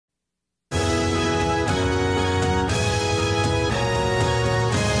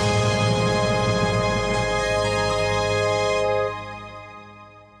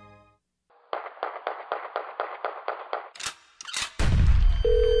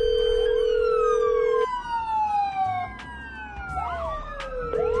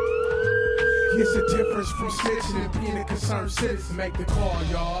difference from snitching and being a concerned citizen. Make the call,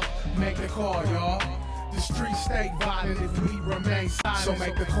 y'all. Make the call, y'all. The streets stay violent if we remain silent. So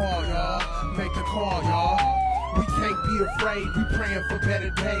make the call, y'all. Make the call, y'all. We can't be afraid, we praying for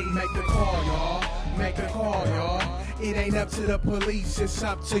better days. Make the call, y'all. Make the call, y'all. It ain't up to the police, it's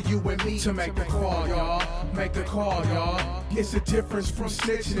up to you and me to make the call, y'all. Make the call, y'all. It's a difference from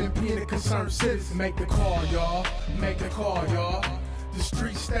snitching and being a concerned citizen. Make the call, y'all. Make the call, y'all. The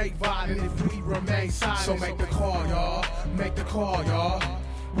streets stay violent if we remain silent. So make the call, y'all. Make the call, y'all.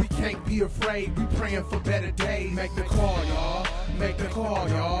 We can't be afraid, we praying for better days. Make the call, y'all. Make the call,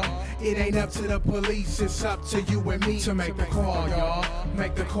 y'all. It ain't up to the police, it's up to you and me to make the call, y'all.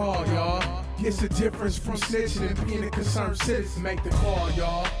 Make the call, y'all. It's a difference from snitching and being a concerned citizen. Make the call,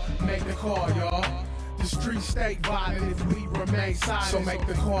 y'all. Make the call, y'all. The streets stay violent if we remain silent. So make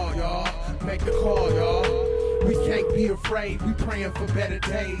the call, y'all. Make the call, y'all. We can't be afraid, we praying for better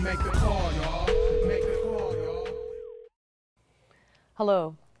days. Make the call, y'all. Make the call, y'all.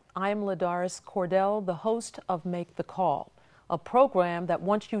 Hello, I'm Ladaris Cordell, the host of Make the Call, a program that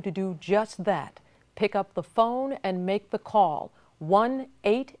wants you to do just that. Pick up the phone and make the call.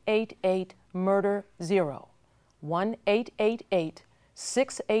 1-888-MURDER-0.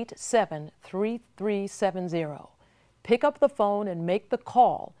 1-888-687-3370. Pick up the phone and make the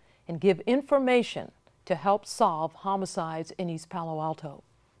call and give information to help solve homicides in East Palo Alto.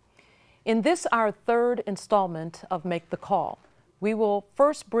 In this, our third installment of Make the Call, we will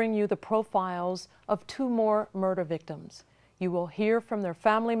first bring you the profiles of two more murder victims. You will hear from their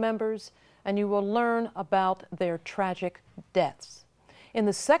family members and you will learn about their tragic deaths. In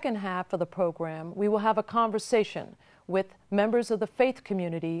the second half of the program, we will have a conversation with members of the faith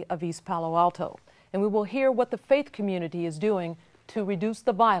community of East Palo Alto, and we will hear what the faith community is doing to reduce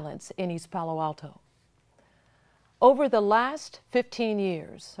the violence in East Palo Alto. Over the last 15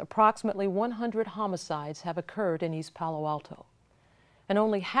 years, approximately 100 homicides have occurred in East Palo Alto, and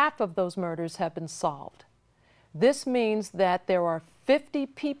only half of those murders have been solved. This means that there are 50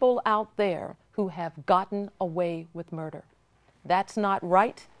 people out there who have gotten away with murder. That's not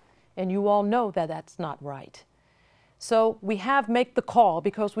right, and you all know that that's not right. So we have Make the Call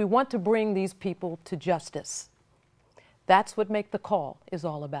because we want to bring these people to justice. That's what Make the Call is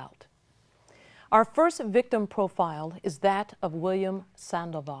all about. Our first victim profile is that of William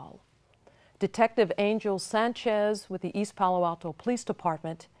Sandoval. Detective Angel Sanchez with the East Palo Alto Police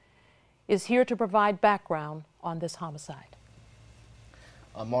Department is here to provide background on this homicide.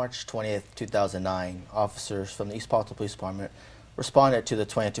 On March 20th, 2009, officers from the East Palo Alto Police Department responded to the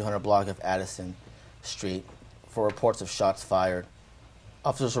 2200 block of Addison Street for reports of shots fired.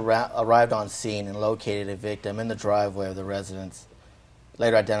 Officers arrived on scene and located a victim in the driveway of the residence,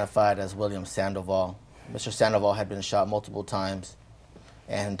 later identified as William Sandoval. Mr. Sandoval had been shot multiple times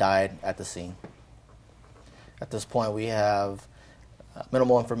and died at the scene. At this point, we have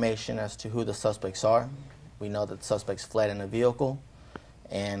minimal information as to who the suspects are. We know that the suspects fled in a vehicle,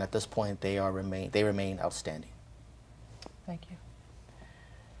 and at this point, they remain outstanding. Thank you.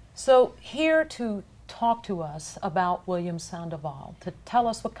 So here to talk to us about William Sandoval, to tell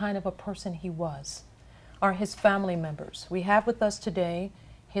us what kind of a person he was, are his family members. We have with us today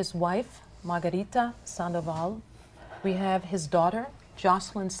his wife, Margarita Sandoval. We have his daughter,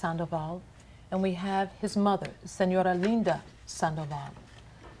 Jocelyn Sandoval, and we have his mother, Senora Linda Sandoval.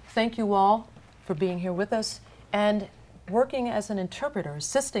 Thank you all for being here with us and working as an interpreter,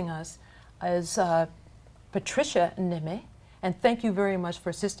 assisting us as Patricia Neme, and thank you very much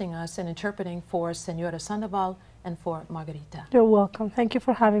for assisting us in interpreting for Senora Sandoval and for Margarita. You're welcome. Thank you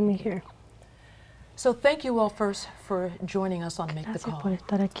for having me here. So thank you all first for joining us on Make the Call. Por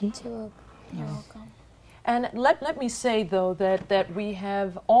estar aquí. You're welcome. And let me say, though, that we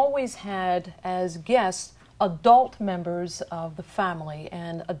have always had as guests adult members of the family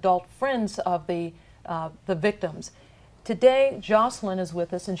and adult friends of the victims. Today, Jocelyn is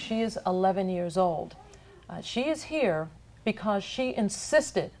with us, and she is 11 years old. She is here because she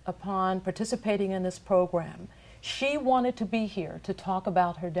insisted upon participating in this program. She wanted to be here to talk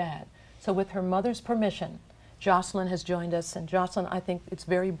about her dad. So with her mother's permission, Jocelyn has joined us. And Jocelyn, I think it's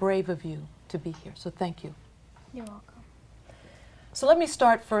very brave of you to be here. So thank you. You're welcome. So let me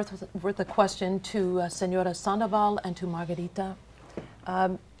start first with a question to Senora Sandoval and to Margarita.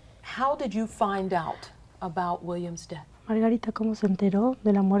 How did you find out about William's death? Margarita, ¿cómo se enteró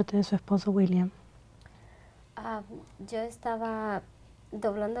de la muerte de su esposo William? Yo estaba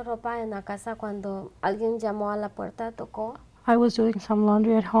doblando ropa en la casa cuando alguien llamó a la puerta, tocó. I was doing some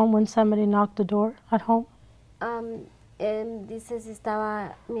laundry at home when somebody knocked the door at home. Él dice si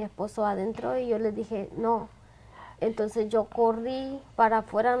estaba mi esposo adentro y yo le dije no. Entonces yo corrí para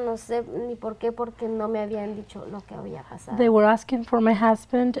afuera, no sé ni por qué, porque no me habían dicho lo que había pasado. They were asking for my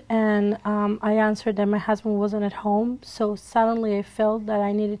husband, and I answered that my husband wasn't at home. So suddenly I felt that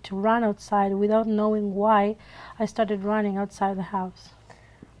I needed to run outside. Without knowing why, I started running outside the house.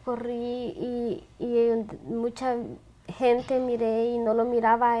 Corrí y mucha gente miré y no lo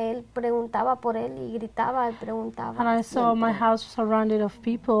miraba a él, preguntaba por él y gritaba y preguntaba. And I saw my siempre. house surrounded of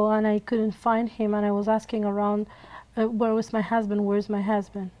people, and I couldn't find him, and I was asking around, where was my husband, where's my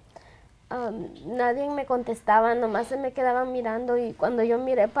husband? Nadie me contestaba, nomás se me quedaban mirando y cuando yo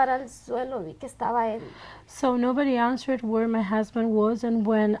miré para el suelo vi que estaba él. So nobody answered where my husband was, and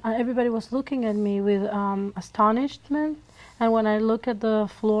when everybody was looking at me with astonishment, and when I looked at the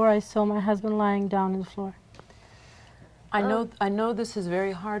floor, I saw my husband lying down on the floor. I know this is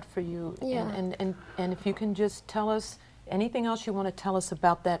very hard for you. Yeah. And if you can just tell us anything else you want to tell us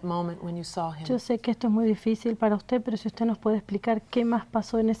about that moment when you saw him. Yo sé que esto es muy difícil para usted, pero si usted nos puede explicar qué más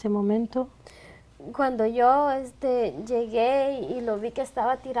pasó en ese momento. Cuando yo llegué y lo vi que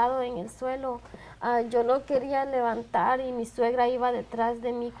estaba tirado en el suelo, yo lo quería levantar y mi suegra iba detrás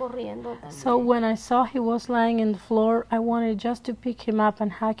de mí corriendo también. So when I saw he was lying in the floor, I wanted just to pick him up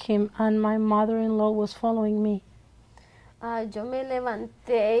and hug him, and my mother-in-law was following me. Yo me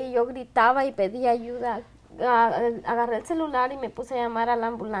levanté y yo gritaba y pedía ayuda. Agarré el celular y me puse a llamar a la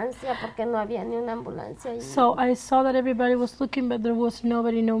ambulancia porque no había ni una ambulancia allí. So I saw that everybody was looking, but there was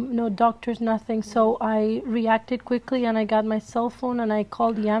nobody, no doctors, nothing. So I reacted quickly, and I got my cell phone, and I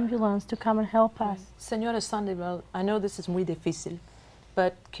called the ambulance to come and help us. Señora Sandoval, I know this is muy difícil,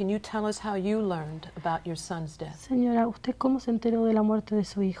 but can you tell us how you learned about your son's death? Señora, ¿usted cómo se enteró de la muerte de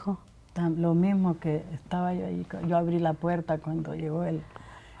su hijo? Lo mismo que estaba yo ahí, yo abrí la puerta cuando llegó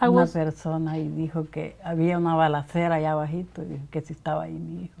I una was- persona y dijo que había una balacera allá abajito y que si estaba ahí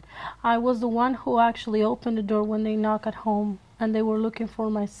mi hijo. I was the one who actually opened the door when they knocked at home, and they were looking for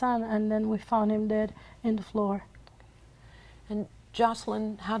my son, and then we found him dead in the floor. And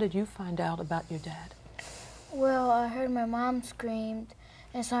Jocelyn, how did you find out about your dad? Well, I heard my mom screamed,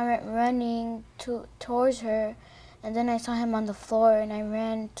 and so I went running towards her, and then I saw him on the floor, and I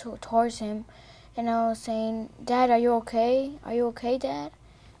ran towards him, and I was saying, "Dad, are you okay? Are you okay, Dad?"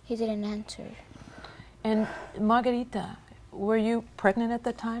 He didn't answer. And Margarita, were you pregnant at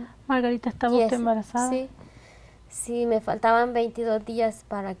the time? Margarita, ¿estaba Yes, usted embarazada? Sí. Sí, me faltaban 22 días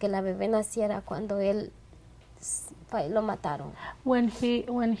para que la bebé naciera cuando él lo mataron. When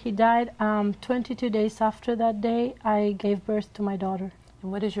he died, 22 days after that day, I gave birth to my daughter.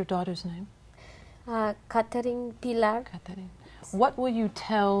 And what is your daughter's name? Catherine Pilar. Catherine. What will you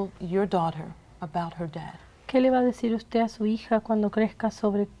tell your daughter about her dad? ¿Qué le va a decir usted a su hija cuando crezca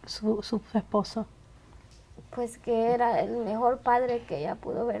sobre su esposo? Pues que era el mejor padre que ella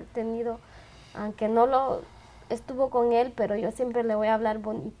pudo haber tenido, aunque no lo estuvo con él, pero yo siempre le voy a hablar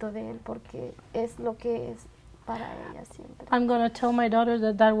bonito de él porque es lo que es para ella siempre. I'm going to tell my daughter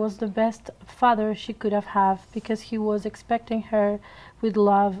that was the best father she could have had, because he was expecting her with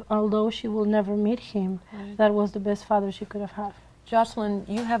love, although she will never meet him. Right. That was the best father she could have had. Jocelyn,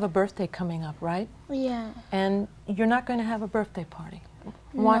 you have a birthday coming up, right? Yeah. And you're not going to have a birthday party.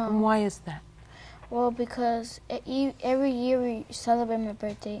 Why? No. Why is that? Well, because every year we celebrate my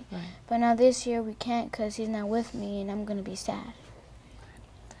birthday, Right. but now this year we can't because he's not with me, and I'm gonna be sad.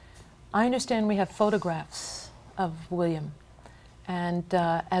 I understand we have photographs of William. And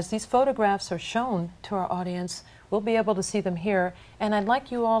as these photographs are shown to our audience, we'll be able to see them here. And I'd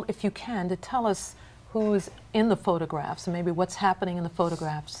like you all, if you can, to tell us who's in the photographs and maybe what's happening in the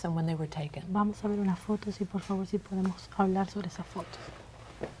photographs and when they were taken. Vamos a ver unas fotos y por favor si podemos hablar sobre esas fotos.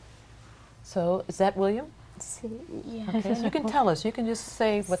 So, is that William? Sí. Yeah. Ese es su You can esposo. tell us. You can just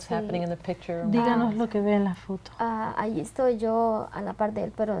say what's Sí. happening in the picture. Díganos lo que ve en la foto. Allí estoy yo a la par de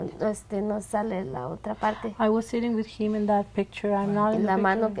él, pero no sale la otra parte. I was sitting with him in that picture. I'm not in the La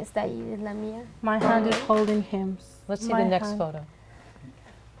mano picture. que está ahí es la mía. My hand is holding him. Let's see My the next hand. photo.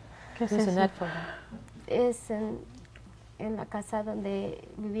 ¿Qué es Who's in eso? that photo? Es en la casa donde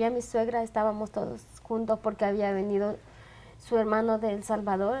vivía mi suegra, estábamos todos juntos porque había venido su hermano de El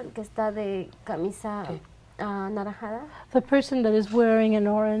Salvador, el que está de camisa Okay. anaranjada. The person that is wearing an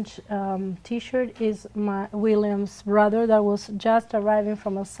orange T-shirt is my William's brother that was just arriving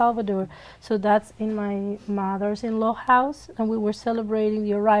from El Salvador. So that's in my mother's-in-law house, and we were celebrating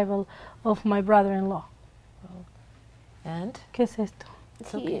the arrival of my brother-in-law. And ¿Qué es esto?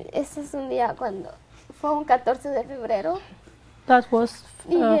 Sí, ese es un día cuando fue un 14 de febrero That was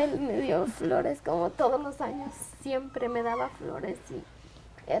y él me dio flores como todos los años, siempre me daba flores y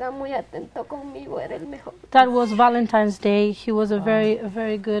Era muy atento conmigo, era el mejor. That was Valentine's Day. He was a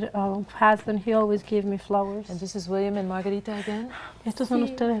very good husband. He always gave me flowers. And this is William and Margarita again? ¿Estos son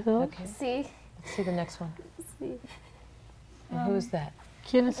ustedes dos? Okay. Sí, Let's see the next one. sí. And who is that?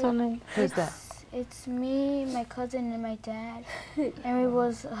 ¿Quiénes son ellos? Who's that? It's me, my cousin, and my dad, and we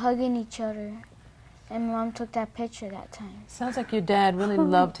was hugging each other. And my mom took that picture that time. Sounds like your dad really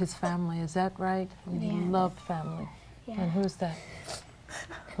loved his family. Is that right? He Yeah. loved family. Yeah. And who's that?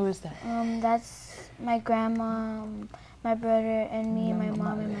 Who is that? That's my grandma, my brother, and me, and my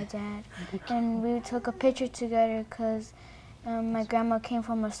mom, and my dad. And we took a picture together because my grandma came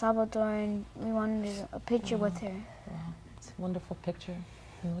from El Salvador, and we wanted a picture with her. Wow, it's a wonderful picture.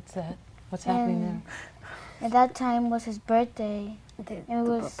 And what's that? What's happening there? At that time was his birthday. De It tu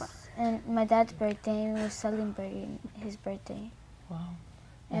was papá. and my dad's birthday, and we was celebrating his birthday. Wow.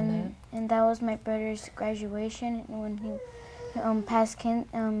 And And that was my brother's graduation when he passed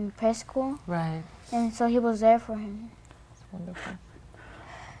preschool, right. and so he was there for him. It's wonderful.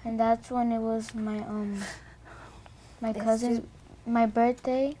 And that's when it was my my That's cousin's my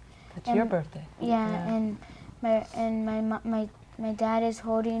birthday. That's your And- birthday. Yeah, and my dad is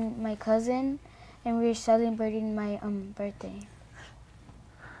holding my cousin, and we're celebrating my birthday.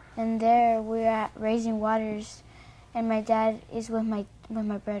 And there we're at Raising Waters, and my dad is with my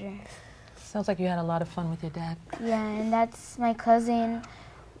brother. Sounds like you had a lot of fun with your dad. Yeah, and that's my cousin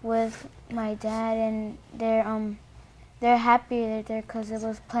with my dad, and they're happy that they're because it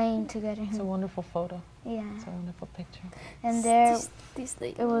was playing together. It's a wonderful photo. Yeah, It's a wonderful picture. and there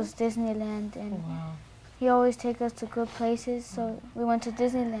Disney. it was Disneyland, and Wow. he always take us to good places. So we went to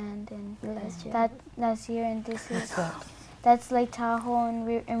Disneyland and Last year. that last year, and this What's is that? that's Lake Tahoe, and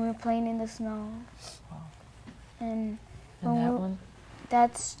we're playing in the snow. Wow. And And that we- one?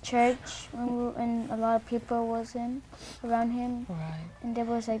 that's church, and a lot of people was around him, Right. and they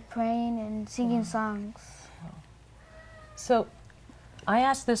was like praying and singing songs. So I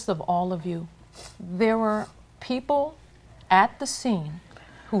ask this of all of you. There were people at the scene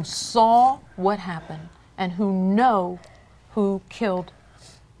who saw what happened and who know who killed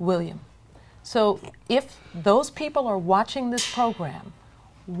William. So if those people are watching this program,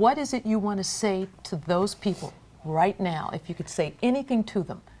 what is it you want to say to those people right now? If you could say anything to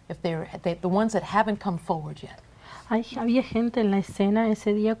them, if they're the ones that haven't come forward yet. Había gente en la escena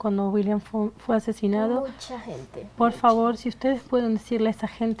ese día cuando William fue asesinado. Mucha gente. Por favor, si ustedes pueden decirle a esa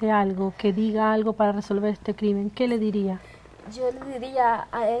gente algo, que diga algo para resolver este crimen, ¿qué le diría? Yo le diría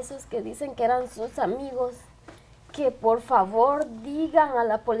a esos que dicen que eran sus amigos que por favor digan a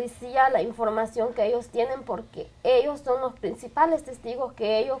la policía la información que ellos tienen, porque ellos son los principales testigos,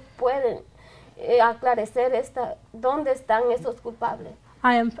 que ellos pueden aclarecer dónde están esos culpables.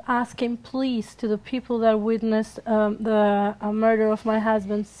 I am asking, please, to the people that witnessed the murder of my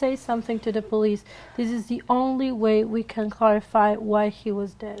husband, say something to the police. This is the only way we can clarify why he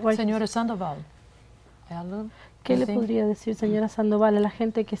was dead. Señora Sandoval, algo? ¿Qué le podría decir, señora Sandoval, a la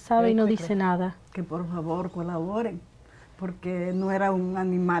gente que sabe y no dice nada? Que por favor colaboren, porque no era un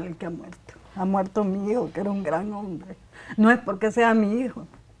animal el que ha muerto. Ha muerto mi hijo, que era un gran hombre. No es porque sea mi hijo.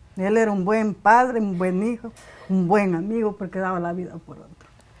 Él era un buen padre, un buen hijo, un buen amigo, porque daba la vida por otro.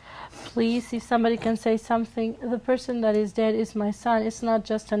 Please, if somebody can say something, the person that is dead is my son. It's not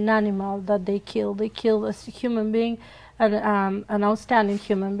just an animal that they killed. They killed a human being, an outstanding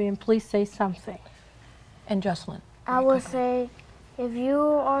human being. Please say something. And Jocelyn. I would say, if you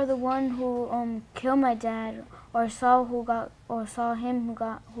are the one who killed my dad, or saw him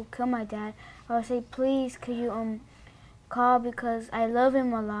who killed my dad, I would say, please, could you call, because I love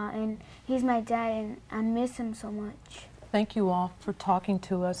him a lot, and he's my dad, and I miss him so much. Thank you all for talking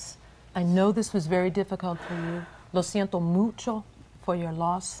to us. I know this was very difficult for you. Lo siento mucho for your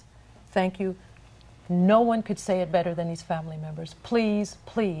loss. Thank you. No one could say it better than these family members. Please,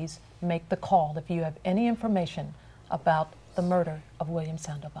 please make the call if you have any information about the murder of William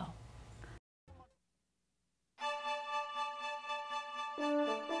Sandoval.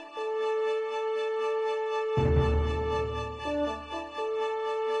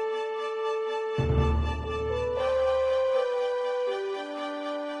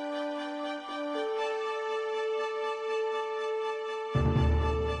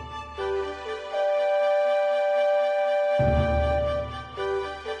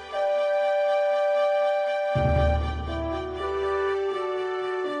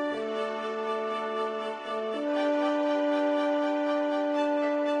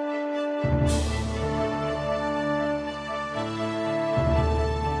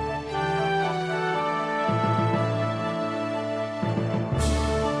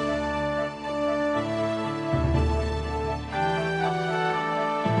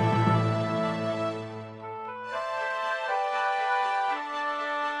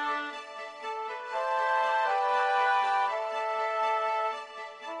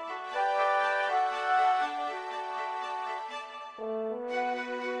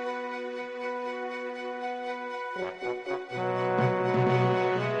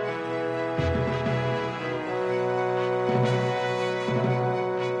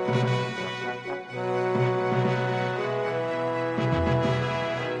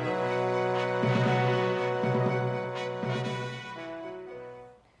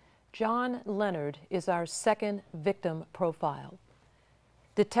 John Leonard is our second victim profile.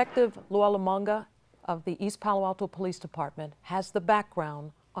 Detective Lualamonga of the East Palo Alto Police Department has the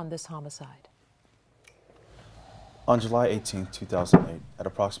background on this homicide. On July 18, 2008, at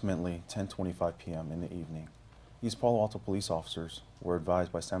approximately 10:25 p.m. in the evening, East Palo Alto police officers were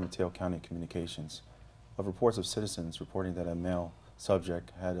advised by San Mateo County Communications of reports of citizens reporting that a male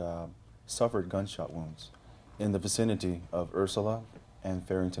subject had suffered gunshot wounds in the vicinity of Ursula and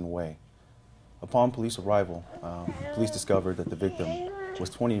Farrington Way. Upon police arrival, police discovered that the victim was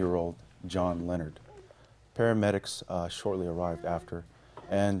 20-year-old John Leonard. Paramedics shortly arrived after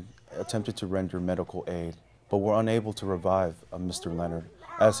and attempted to render medical aid, but were unable to revive Mr. Leonard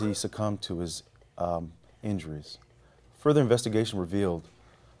as he succumbed to his injuries. Further investigation revealed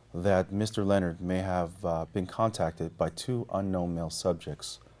that Mr. Leonard may have been contacted by two unknown male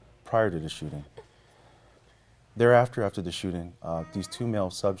subjects prior to the shooting. Thereafter, after the shooting, these two male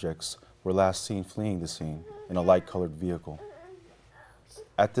subjects were last seen fleeing the scene in a light-colored vehicle.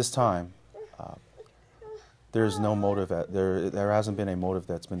 At this time, there's no motive. There hasn't been a motive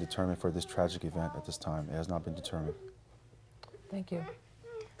that's been determined for this tragic event at this time. It has not been determined. Thank you.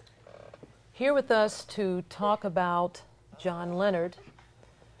 Here with us to talk about John Leonard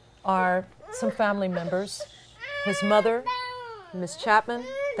are some family members. His mother, Ms. Chapman,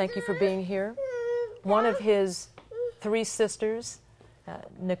 thank you for being here. One of his three sisters,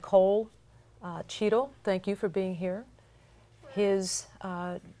 Nicole Cheadle, thank you for being here. His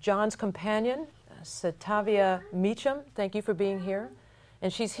John's companion, Satavia Meacham, thank you for being here.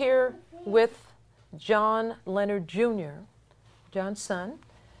 And she's here with John Leonard Jr., John's son,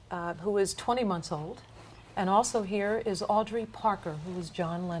 who is 20 months old. And also here is Audrey Parker, who is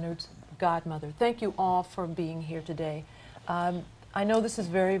John Leonard's godmother. Thank you all for being here today. I know this is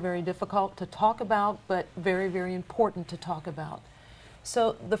very, very difficult to talk about, but very, very important to talk about.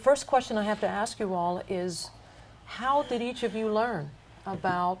 So the first question I have to ask you all is, how did each of you learn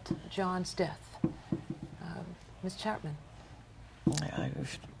about John's death? Ms. Chapman. I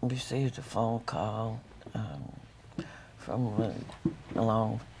received a phone call from a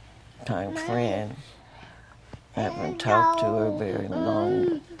long-time friend. I haven't talked to her very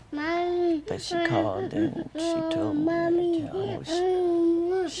long, but she called and she told me that John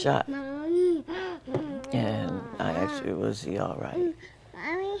was shot. And I asked her, was he all right?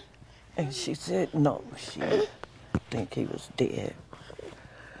 And she said no, she think he was dead.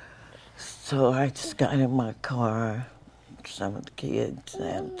 So I just got in my car, some of the kids,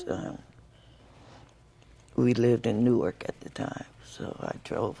 and we lived in Newark at the time, so I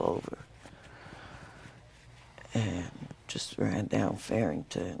drove over and just ran down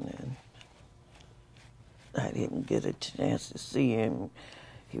Farrington, and I didn't get a chance to see him.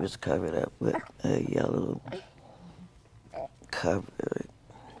 He was covered up with a yellow cover.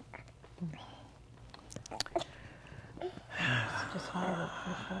 Just horrible.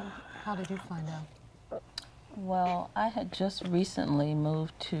 How did you find out? Well, I had just recently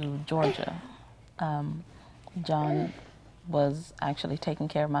moved to Georgia. John was actually taking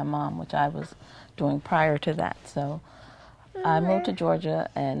care of my mom, which I was doing prior to that. So I moved to Georgia,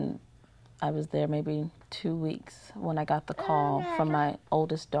 and I was there maybe 2 weeks when I got the call from my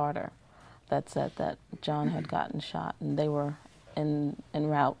oldest daughter that said that John had gotten shot, and they were en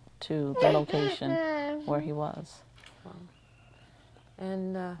route to the location where he was.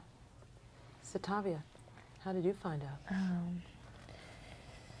 And Satavia, how did you find out?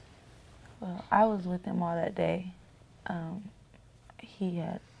 Well, I was with him all that day. He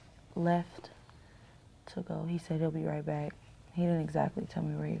had left to go. He said he'll be right back. He didn't exactly tell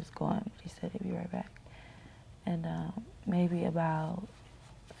me where he was going, but he said he'd be right back. And maybe about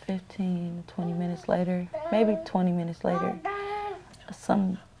 15, 20 minutes later, maybe 20 minutes later,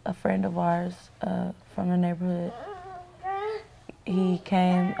 a friend of ours from the neighborhood, he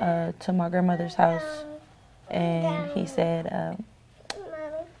came to my grandmother's house, and he said,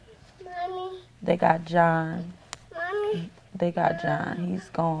 they got John. They got John. He's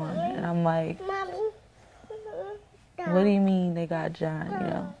gone. And I'm like, what do you mean they got John? You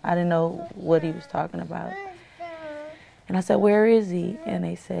know, I didn't know what he was talking about. And I said, where is he? And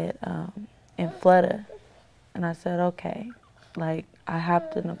they said, in Florida. And I said, okay. Like, I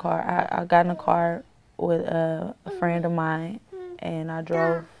hopped in the car. I got in the car with a friend of mine, and I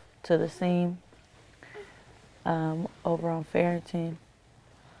drove to the scene over on Farrington.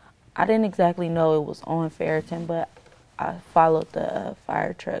 I didn't exactly know it was on Farrington, but I followed the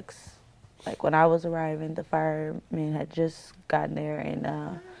fire trucks. Like, when I was arriving, the firemen had just gotten there,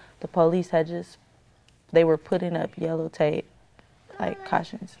 and the police had they were putting up yellow tape, like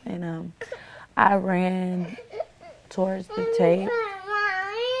cautions. And I ran towards the tape,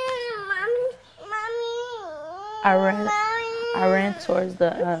 I ran towards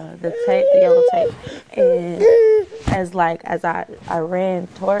the tape, the yellow tape, and as I ran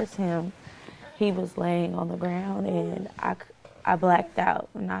towards him, he was laying on the ground, and I blacked out,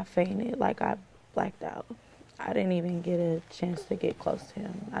 and I fainted. Like, I blacked out. I didn't even get a chance to get close to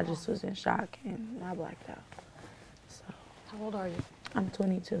him. I just was in shock, and I blacked out. So, How old are you? I'm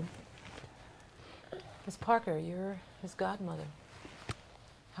 22. Ms. Parker, you're his godmother.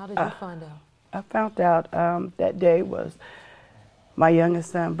 How did you find out? I found out that day was my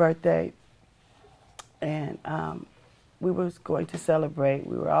youngest son's birthday, and we was going to celebrate.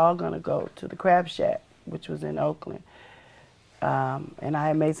 We were all going to go to the Crab Shack, which was in Oakland, and I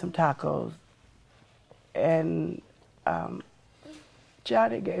had made some tacos, and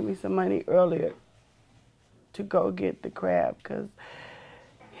Johnny gave me some money earlier to go get the crab because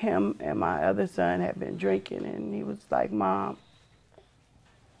him and my other son had been drinking, and he was like, "Mom,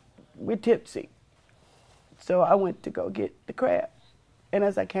 we're tipsy." So I went to go get the crab. And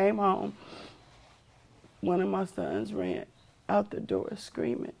as I came home, one of my sons ran out the door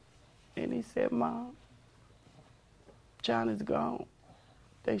screaming. And he said, "Mom, John is gone.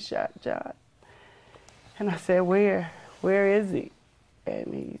 They shot John." And I said, Where is he?"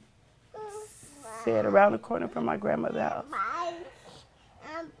 And he said, "Around the corner from my grandmother's house."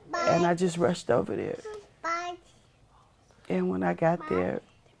 And I just rushed over there. And when I got there,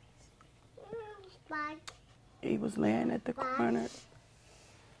 he was laying at the corner,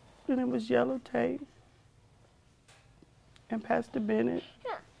 and it was yellow tape. And Pastor Bennett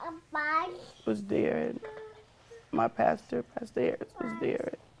was there, and my pastor, Pastor Harris, was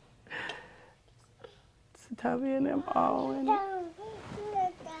there. Satavia and them all, and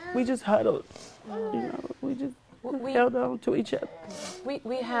we just huddled. We just held on to each other.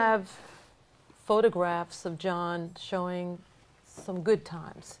 We have photographs of John showing some good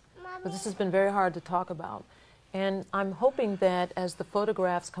times, but this has been very hard to talk about. And I'm hoping that as the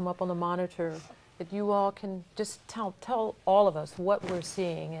photographs come up on the monitor, that you all can just tell all of us what we're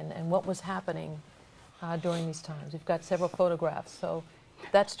seeing and what was happening during these times. We've got several photographs. So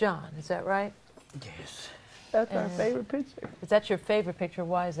that's John, is that right? Yes. That's our favorite picture. Is that your favorite picture?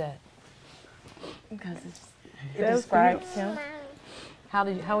 Why is that? Because it describes him.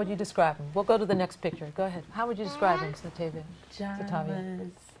 How would you describe him? We'll go to the next picture. Go ahead. How would you describe him, Satavia? John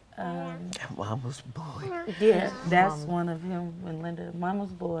was Mama's boy. Yeah, that's one of him and Linda.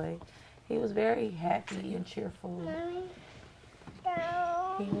 Mama's boy. He was very happy and cheerful.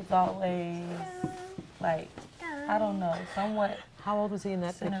 He was always like, I don't know, somewhat. How old was he in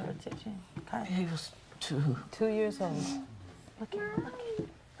that center picture? of attention. He was 2. 2 years old. Look at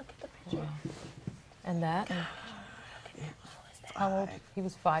the picture. Wow. And that? How old? He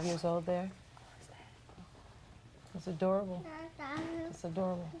was 5 years old there. It's adorable. It's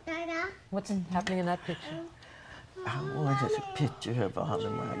adorable. What's happening in that picture? I wanted a picture of all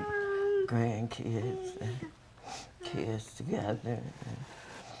of my grandkids and kids together.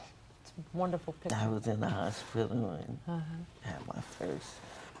 It's a wonderful picture. I was in the hospital and had my first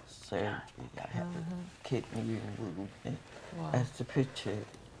surgery. I had a kidney removed. And that's the picture.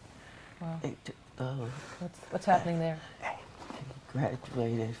 Wow. They took those. What's happening there? He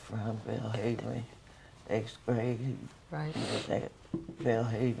graduated from Belhaven, 8th grade. Right. He was at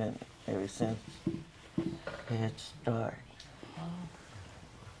Belhaven ever since Head Start. Oh.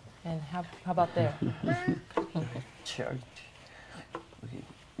 And how about there? Church.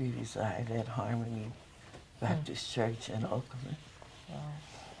 We reside at Harmony Baptist Church in Oakland. Wow.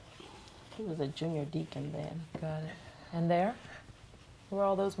 He was a junior deacon then. Got it. And there? Who are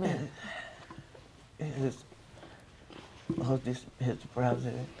all those men? His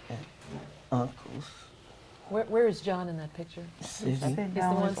brother and uncles. Where is John in that picture? Sitting. He's the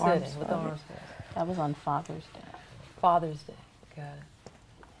one sitting with the arms folded. That was on Father's Day. Father's Day. Got it.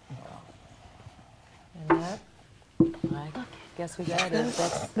 And that? I guess who that is.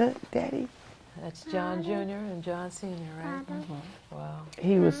 That's Daddy. That's John Jr. and John Sr., right? Wow.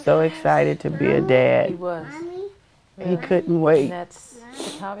 He was so excited to be a dad. He was. He couldn't wait. And that's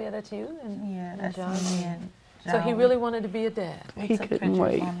Satavia, that's you? And that's John. me and So he really wanted to be a dad. He couldn't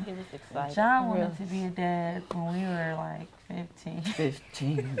wait. He was excited. John wanted to be a dad when we were like 15.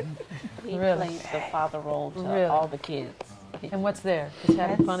 15. He Really? played the father role to Really? all the kids. And what's there? Just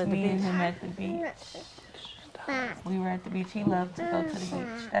having fun at the me and beach? him at the beach. We were at the beach. He loved to go to the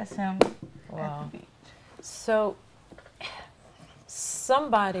beach. That's him Wow. at the beach. So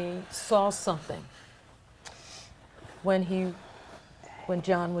somebody saw something when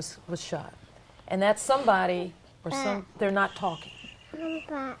John was shot. And that somebody, they're not talking.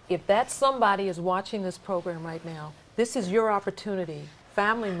 If that somebody is watching this program right now, this is your opportunity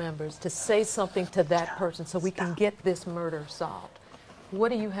family members to say something to that person so we can get this murder solved. What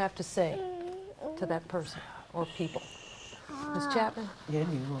do you have to say to that person or people? Ms. Chapman?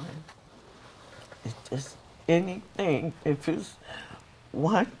 Anyone. It's just anything. If it's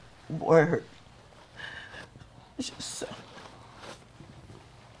one word, just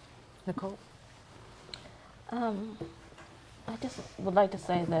Nicole? I just would like to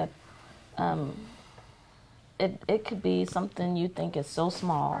say that it could be something you think is so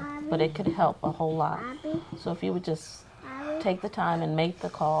small, but it could help a whole lot. So if you would just take the time and make the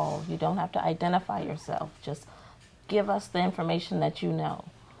call, you don't have to identify yourself. Just give us the information that you know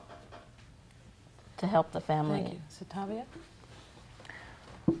to help the family. Thank you. Satavia?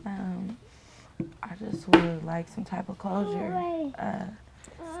 I just would like some type of closure.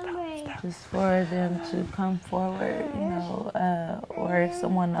 Just for them to come forward, you know, or if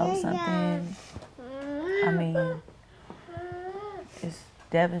someone knows something. I mean, it's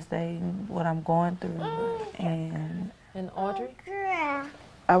devastating what I'm going through. And Audrey?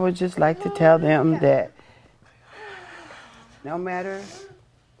 I would just like to tell them that no matter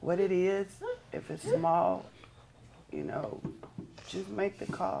what it is, if it's small, you know, just make the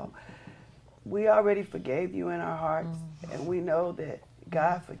call. We already forgave you in our hearts, and we know that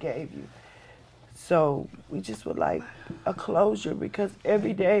God forgave you. So we just would like a closure, because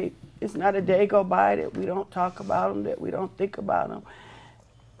every day, it's not a day go by that we don't talk about them, that we don't think about them.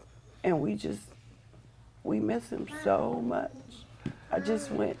 And we miss him so much.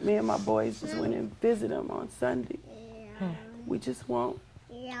 Me and my boys just went and visited him on Sunday. We just won't.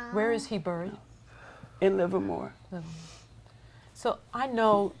 Where is he buried? In Livermore. So I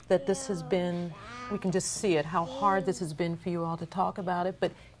know that this has been, we can just see it, how hard this has been for you all to talk about it,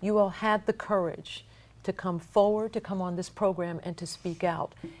 but you all had the courage to come forward, to come on this program and to speak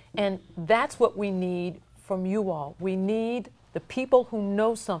out. And that's what we need from you all. We need the people who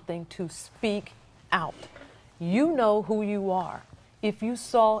know something to speak out. You know who you are. If you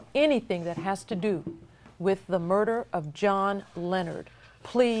saw anything that has to do with the murder of John Leonard,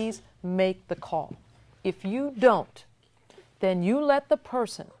 please make the call. If you don't, then you let the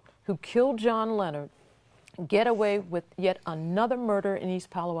person who killed John Leonard get away with yet another murder in East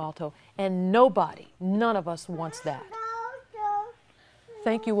Palo Alto, and none of us wants that.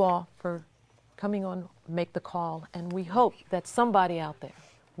 Thank you all for coming on Make the Call, and we hope that somebody out there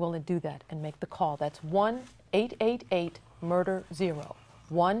will do that and make the call. That's 1-888-MURDER-0,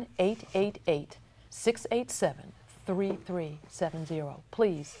 1-888-687-3370.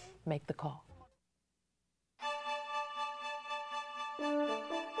 Please make the call.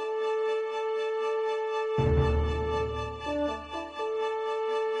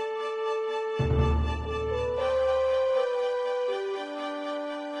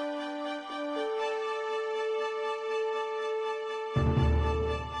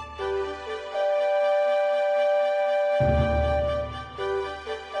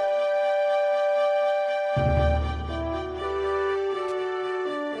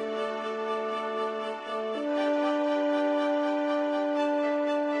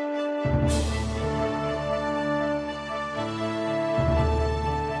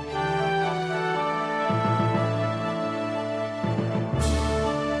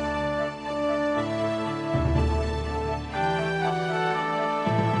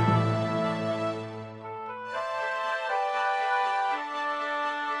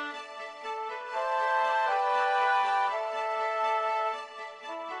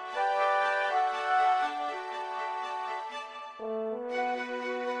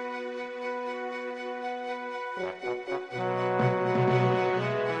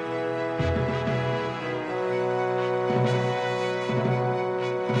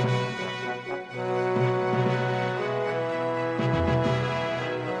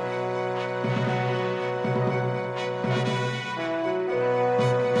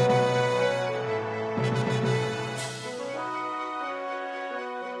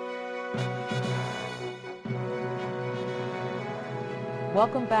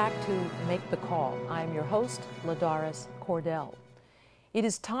 Welcome back to Make the Call. I'm your host, Ladaris Cordell. It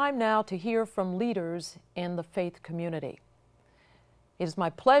is time now to hear from leaders in the faith community. It is my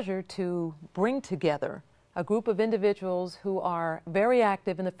pleasure to bring together a group of individuals who are very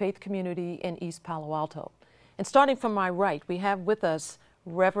active in the faith community in East Palo Alto. And starting from my right, we have with us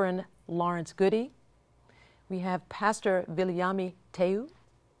Reverend Lawrence Goody. We have Pastor Viliami Teu.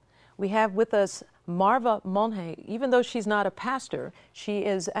 We have with us Marva Monhe. Even though she's not a pastor, she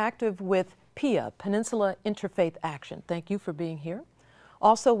is active with PIA, Peninsula Interfaith Action. Thank you for being here.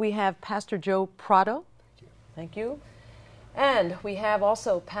 Also, we have Pastor Joe Prado. Thank you. And we have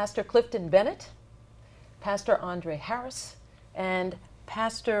also Pastor Clifton Bennett, Pastor Andre Harris, and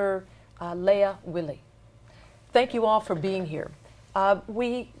Pastor Leah Willie. Thank you all for being here.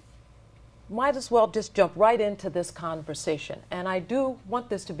 We might as well just jump right into this conversation, and I do want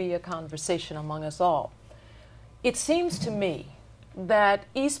this to be a conversation among us all. It seems to me that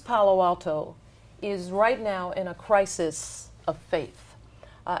East Palo Alto is right now in a crisis of faith.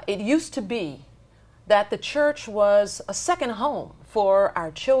 It used to be that the church was a second home for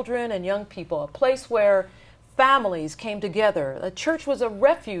our children and young people, a place where families came together. The church was a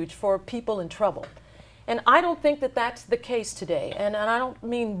refuge for people in trouble. And I don't think that that's the case today. And I don't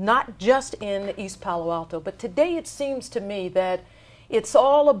mean not just in East Palo Alto, but today it seems to me that it's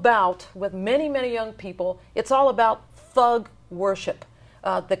all about, with many, many young people, it's all about thug worship.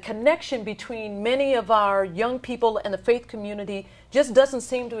 The connection between many of our young people and the faith community just doesn't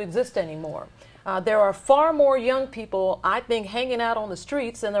seem to exist anymore. There are far more young people, I think, hanging out on the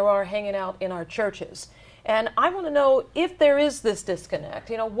streets than there are hanging out in our churches. And I want to know if there is this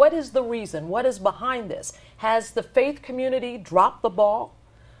disconnect. What is the reason? What is behind this? Has the faith community dropped the ball?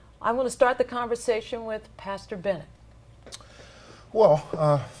 I want to start the conversation with Pastor Bennett. Well,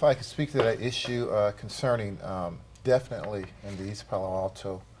 if I could speak to that issue concerning definitely in the East Palo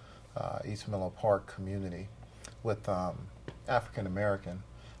Alto, East Menlo Park community with African American,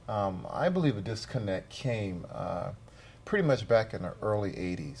 I believe a disconnect came pretty much back in the early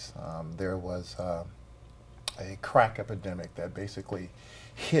 80s. There was a crack epidemic that basically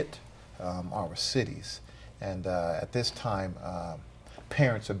hit our cities. And at this time,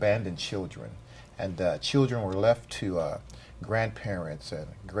 parents abandoned children, and children were left to grandparents and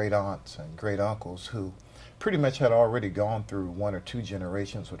great aunts and great uncles who pretty much had already gone through 1 or 2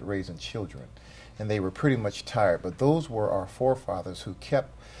 generations with raising children. And they were pretty much tired. But those were our forefathers who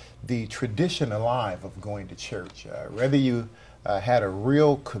kept the tradition alive of going to church. Whether you had a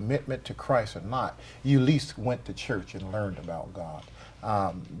real commitment to Christ or not, you at least went to church and learned about God.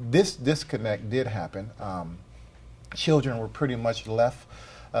 This disconnect did happen. Children were pretty much left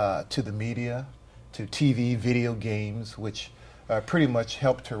to the media, to TV, video games, which pretty much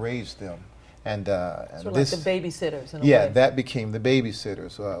helped to raise them. And sort of like the babysitters in a yeah, way. that became the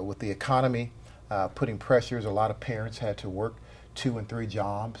babysitters. With the economy putting pressures, a lot of parents had to work 2 and 3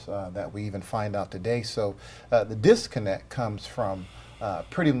 jobs that we even find out today. So the disconnect comes from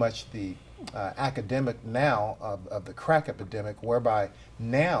pretty much the academic now of the crack epidemic, whereby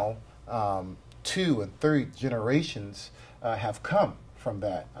now 2 and 3 generations have come from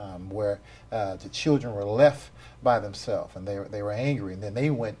that, where the children were left by themselves, and they were angry, and then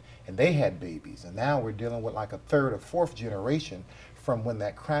they went and they had babies, and now we're dealing with like a 3rd or 4th generation from when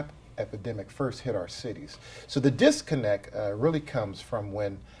that crack epidemic first hit our cities. So the disconnect really comes from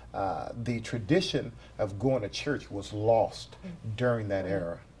when the tradition of going to church was lost during that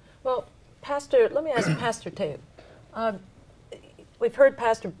era. Well, Pastor, let me ask Pastor Teo. We've heard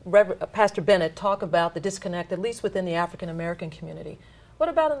Pastor Bennett talk about the disconnect, at least within the African American community. What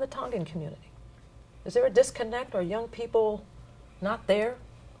about in the Tongan community? Is there a disconnect? Are young people not there?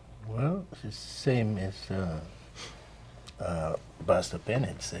 Well, it's the same as Pastor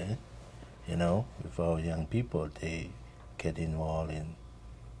Bennett said. With our young people, they get involved in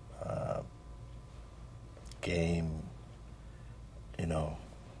game,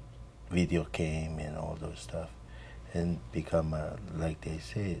 video game and all those stuff, and become, like they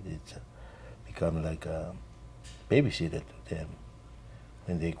said, it's become like a babysitter to them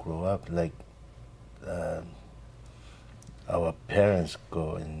when they grow up. Like our parents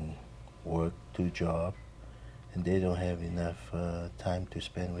go and work 2 jobs, and they don't have enough time to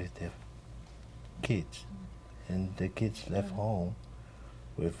spend with their kids, and the kids left home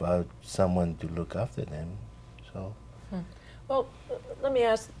without someone to look after them. So, well, let me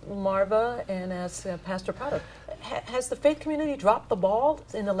ask Marva and ask Pastor Prado. Has the faith community dropped the ball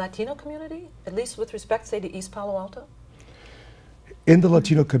in the Latino community, at least with respect, say, to East Palo Alto? In the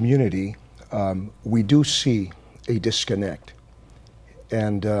Latino community, we do see a disconnect,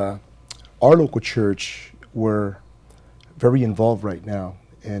 and our local church, we're very involved right now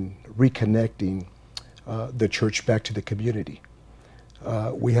in reconnecting the church back to the community.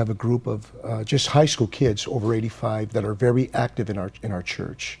 We have a group of just high school kids over 85 that are very active in our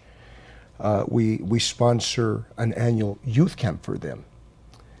church. We sponsor an annual youth camp for them.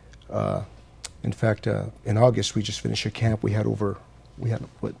 In fact, in August we just finished a camp. We had what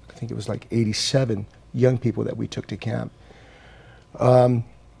I think it was like 87 young people that we took to camp.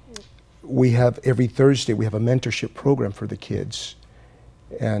 We have every Thursday we have a mentorship program for the kids.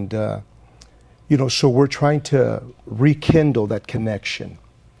 And, so we're trying to rekindle that connection.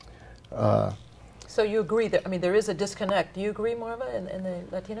 So you agree that, there is a disconnect. Do you agree, Marva, in the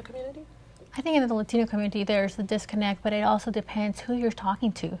Latino community? I think in the Latino community there's a disconnect, but it also depends who you're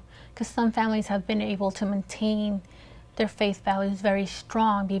talking to, because some families have been able to maintain their faith values very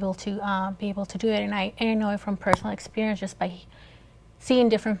strong, be able to do it. And I know it from personal experience, just by seeing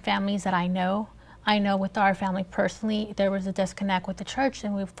different families that I know. I know with our family personally, there was a disconnect with the church,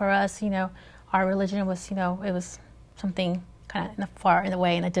 and for us, our religion was, it was something kind of far in the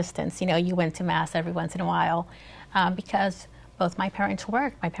way, in the distance. You went to mass every once in a while, because both my parents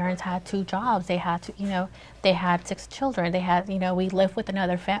worked. My parents had 2 jobs. They had to, they had 6 children. They had, we lived with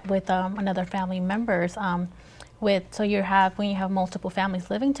another family members. So when you have multiple families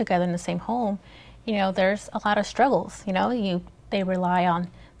living together in the same home, there's a lot of struggles. They rely on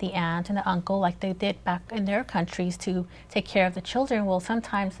the aunt and the uncle, like they did back in their countries, to take care of the children. Well,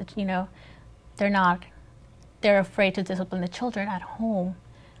 sometimes, they're afraid to discipline the children at home,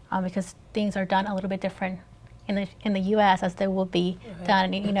 because things are done a little bit different in the U.S. as they will be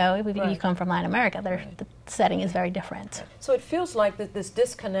done. You come from Latin America, the setting is very different. So it feels like that this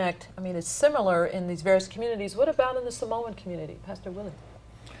disconnect, it's similar in these various communities. What about in the Samoan community, Pastor Willie?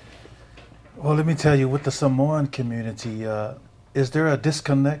 Well, let me tell you, with the Samoan community, is there a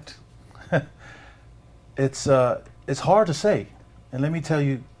disconnect? It's hard to say, and let me tell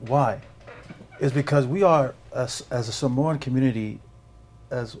you why. It's because we are, as a Samoan community,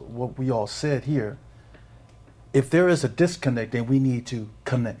 as what we all said here, if there is a disconnect, then we need to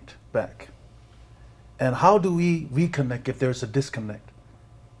connect back. And how do we reconnect if there's a disconnect?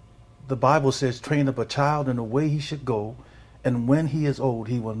 The Bible says, train up a child in the way he should go, and when he is old,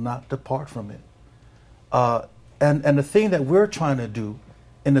 he will not depart from it. And the thing that we're trying to do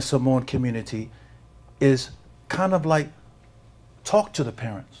in the Samoan community is kind of like talk to the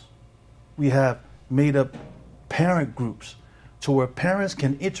parents. We have made up parent groups to where parents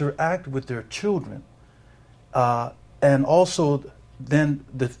can interact with their children. And also then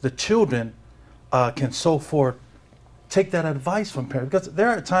the children can so forth take that advice from parents. Because there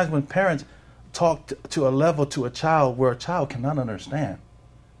are times when parents talk to a level to a child where a child cannot understand,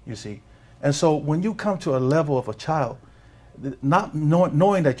 you see. And so when you come to a level of a child, not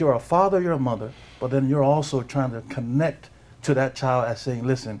knowing that you're a father, you're a mother, but then you're also trying to connect to that child as saying,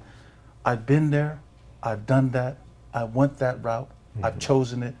 listen, I've been there, I've done that, I went that route, I've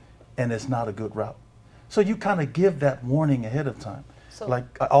chosen it, and it's not a good route. So you kind of give that warning ahead of time. So, like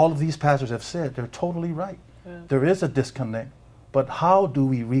all of these pastors have said, they're totally right. Yeah. There is a disconnect, but how do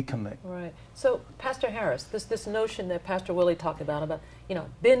we reconnect? Right. So Pastor Harris, this notion that Pastor Willie talked about,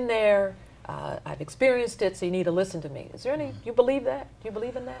 been there, I've experienced it, so you need to listen to me. Is there any, do you believe that? Do you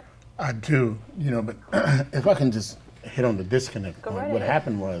believe in that? I do, but if I can just hit on the disconnect point, what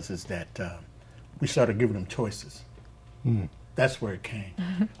happened was that we started giving them choices. Mm. That's where it came.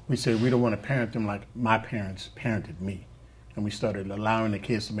 We said we don't want to parent them like my parents parented me. And we started allowing the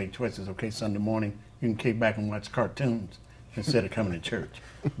kids to make choices. Okay, Sunday morning, you can kick back and watch cartoons instead of coming to church.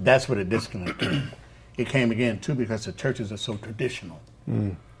 That's where the disconnect came. It came again, too, because the churches are so traditional.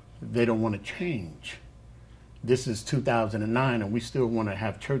 Mm. They don't want to change. This is 2009, and we still want to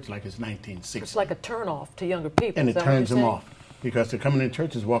have church like it's 1960. It's like a turnoff to younger people. And it turns them off because they're coming to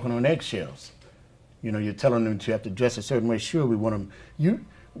churches walking on eggshells. You're telling them that you have to dress a certain way. Sure, we want them.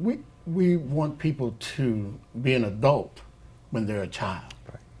 We want people to be an adult when they're a child.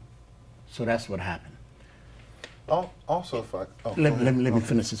 Right. So that's what happened. Also, if I let me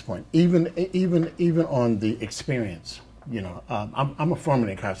finish this point. Even on the experience, I'm a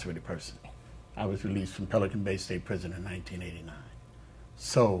formerly incarcerated person. I was released from Pelican Bay State Prison in 1989.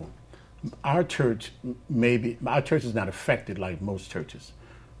 So our church is not affected like most churches.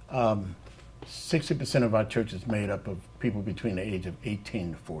 60% of our church is made up of people between the age of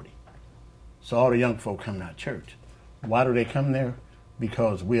 18 to 40. So all the young folk come to our church. Why do they come there?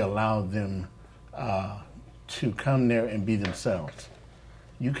 Because we allow them to come there and be themselves.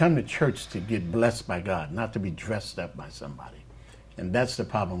 You come to church to get blessed by God, not to be dressed up by somebody. And that's the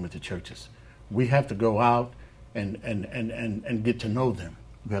problem with the churches. We have to go out and get to know them.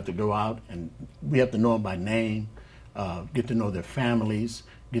 We have to go out and we have to know them by name, get to know their families,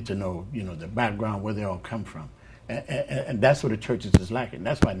 get to know, their background, where they all come from. And that's what the churches is lacking.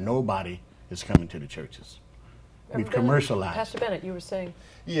 That's why nobody is coming to the churches. We've commercialized. Pastor Bennett, you were saying.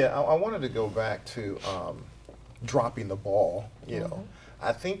 Yeah, I wanted to go back to dropping the ball.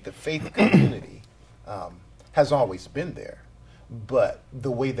 I think the faith community has always been there, but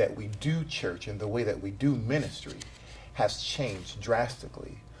the way that we do church and the way that we do ministry has changed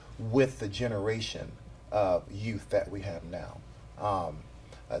drastically with the generation of youth that we have now.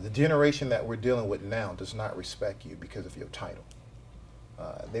 The generation that we're dealing with now does not respect you because of your title.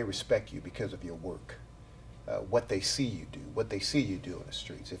 They respect you because of your work. what they see you do, what they see you do in the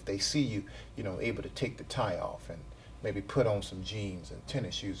streets. If they see you, you know, able to take the tie off and maybe put on some jeans and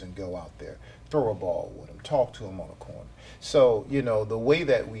tennis shoes and go out there, throw a ball with them, talk to them on a corner. So, you know, the way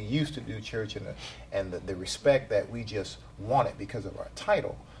that we used to do church and the respect that we just wanted because of our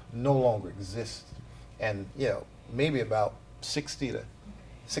title no longer exists. And, you know, maybe about 60 to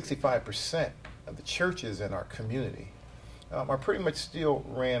 65% of the churches in our community are pretty much still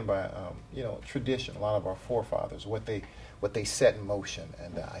ran by, you know, tradition. A lot of our forefathers, what they set in motion.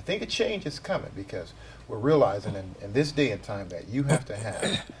 And I think a change is coming because we're realizing in this day and time that you have to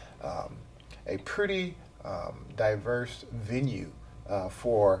have a pretty diverse venue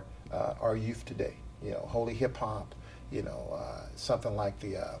for our youth today. You know, holy hip hop, you know, something like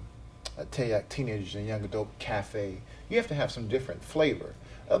the TEAC Teenagers and Young Adult Cafe. You have to have some different flavor.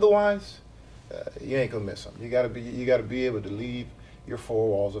 Otherwise, you ain't gonna miss them. You gotta be able to leave your four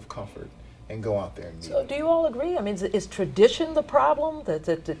walls of comfort and go out there and meet. So do you all agree? I mean, is tradition the problem? That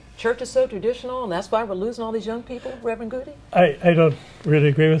the church is so traditional and that's why we're losing all these young people, Reverend Goody? I don't really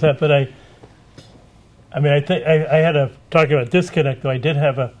agree with that, but I think I had a talking about disconnect, though. I did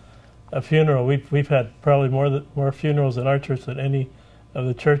have a funeral. We've had probably more funerals in our church than any of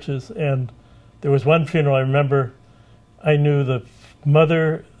the churches, and there was one funeral I remember. I knew the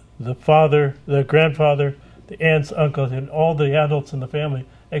mother, the father, the grandfather, the aunts, uncles, and all the adults in the family,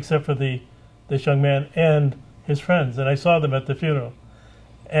 except for this young man and his friends, and I saw them at the funeral.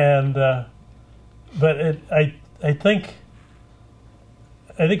 And but I think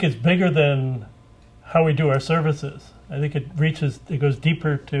it's bigger than how we do our services. I think it goes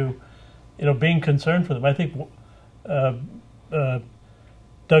deeper to, you know, being concerned for them. I think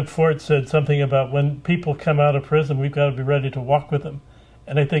Doug Ford said something about when people come out of prison, we've got to be ready to walk with them.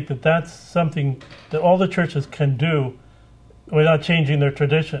 And I think that's something that all the churches can do without changing their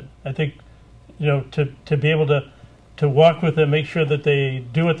tradition. I think, you know, to be able to walk with them, make sure that they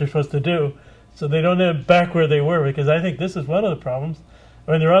do what they're supposed to do, so they don't end back where they were. Because I think this is one of the problems.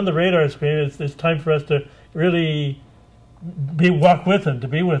 When they're on the radar screen, it's time for us to really walk with them, to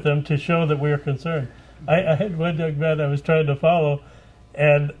be with them, to show that we are concerned. I had one young man I was trying to follow,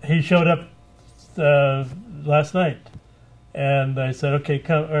 and he showed up last night. And I said, okay,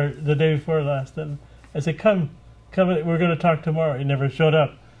 come, or the day before last, and I said, come, we're going to talk tomorrow. He never showed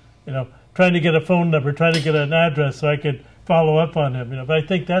up, you know, trying to get a phone number, trying to get an address so I could follow up on him, you know. But I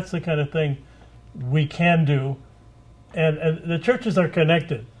think that's the kind of thing we can do, and the churches are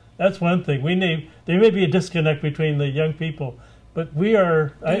connected. That's one thing. There may be a disconnect between the young people, but we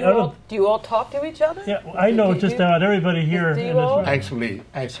are. Do you all talk to each other? Yeah, I know just about everybody here. Do you all? Actually,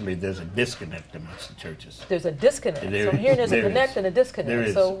 there's a disconnect amongst the churches. There's a disconnect. So I'm hearing there's a connect and a disconnect. There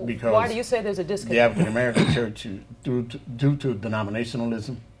is, so because why do you say there's a disconnect? The African American church, due to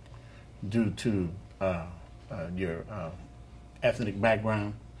denominationalism, due to your ethnic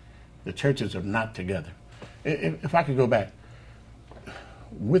background, the churches are not together. If I could go back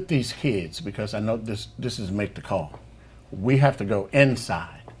with these kids, because I know this is Make the Call. We have to go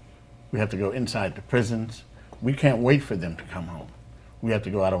inside. We have to go inside the prisons. We can't wait for them to come home. We have to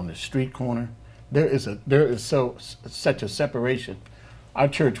go out on the street corner. There is such a separation. Our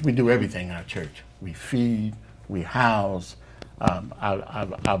church, we do everything in our church. We feed, we house.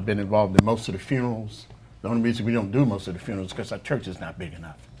 I've been involved in most of the funerals. The only reason we don't do most of the funerals is because our church is not big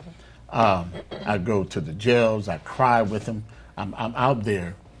enough. I go to the jails. I cry with them. I'm out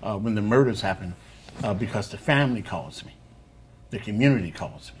there when the murders happen because the family calls me. The community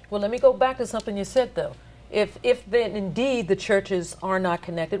calls me. Well, let me go back to something you said, though. If then indeed the churches are not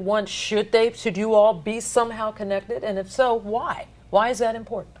connected, one, should you all be somehow connected? And if so, why? Why is that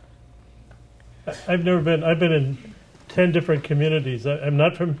important? I've been in 10 different communities. I'm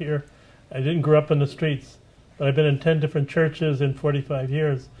not from here. I didn't grow up in the streets, but I've been in 10 different churches in 45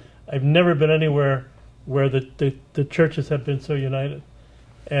 years. I've never been anywhere where the churches have been so united.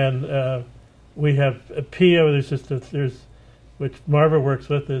 And we have PIA, which Marva works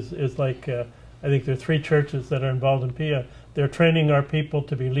with, is like, I think there are 3 churches that are involved in PIA. They're training our people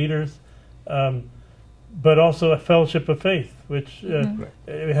to be leaders, but also a fellowship of faith, which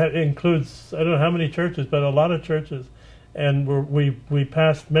includes, I don't know how many churches, but a lot of churches. And we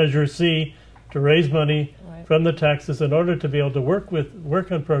passed Measure C to raise money from the taxes in order to be able to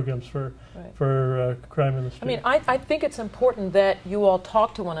work on programs for crime in the street. I mean, I think it's important that you all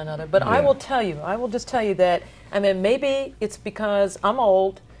talk to one another, but I will just tell you that, I mean, maybe it's because I'm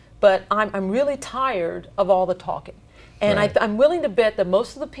old, but I'm really tired of all the talking. And I'm willing to bet that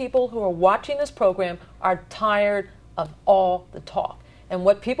most of the people who are watching this program are tired of all the talk. And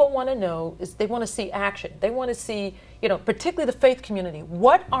what people want to know is they want to see action. They want to see, particularly the faith community.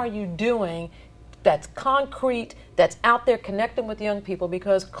 What are you doing that's concrete, that's out there connecting with young people,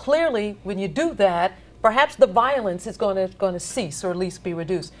 because clearly when you do that, perhaps the violence is going to cease or at least be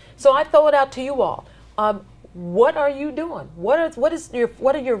reduced. So I throw it out to you all. What are you doing? What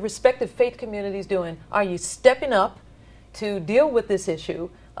are your respective faith communities doing? Are you stepping up to deal with this issue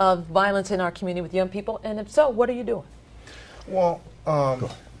of violence in our community with young people? And if so, what are you doing? Well,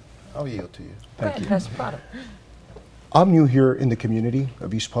 I'll yield to you. Thank you. Pastor Prado. I'm new here in the community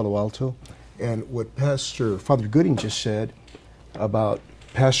of East Palo Alto, and what Father Gooding just said about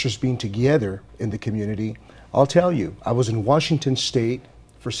pastors being together in the community, I'll tell you, I was in Washington State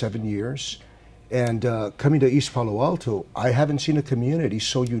for 7 years, and coming to East Palo Alto, I haven't seen a community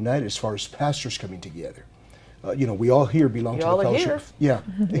so united as far as pastors coming together. We all here belong to the fellowship. Here.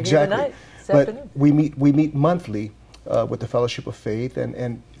 Yeah, exactly. But we meet monthly with the Fellowship of Faith,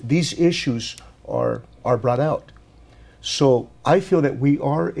 and these issues are brought out. So I feel that we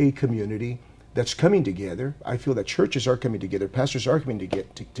are a community that's coming together. I feel that churches are coming together, pastors are coming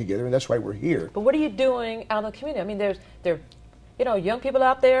together, and that's why we're here. But what are you doing out in the community? I mean, there are young people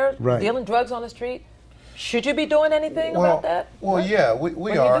out there dealing drugs on the street. Should you be doing anything about that? Well, yeah,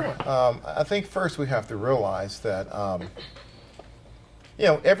 we are. I think first we have to realize that,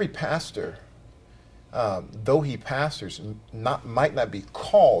 every pastor, though he pastors, might not be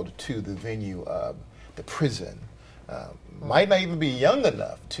called to the venue of the prison, might not even be young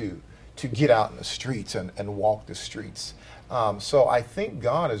enough to get out in the streets and walk the streets. So I think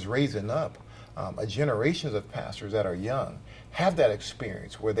God is raising up a generations of pastors that are young, have that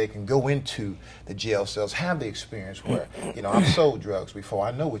experience where they can go into the jail cells, have the experience where, I've sold drugs before.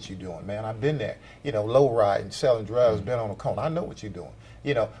 I know what you're doing, man. I've been there, low riding, selling drugs, been on the corner. I know what you're doing.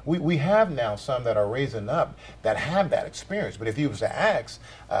 We have now some that are raising up that have that experience. But if you was to ask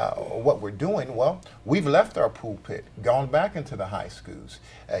what we're doing, well, we've left our pulpit, gone back into the high schools,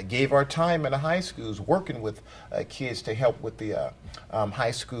 gave our time in the high schools working with kids to help with the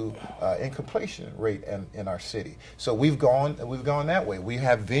high school incompletion rate in our city. So we've gone that way. We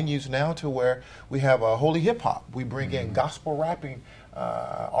have venues now to where we have holy hip hop. We bring in gospel rapping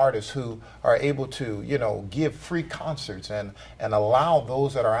artists who are able to, give free concerts and allow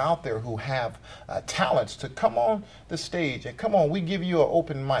those that are out there who have talents to come on the stage and come on. We give you an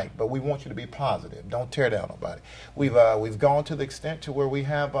open mic, but we want you to be positive. Don't tear down nobody. We've gone to the extent to where we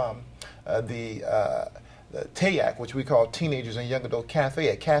have the TAYAC, which we call Teenagers and Young Adult Cafe.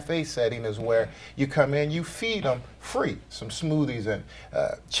 A cafe setting is where you come in, you feed them free, some smoothies and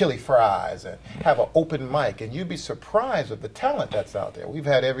chili fries, and have an open mic, and you'd be surprised at the talent that's out there. We've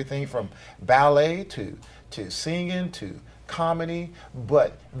had everything from ballet to singing to comedy,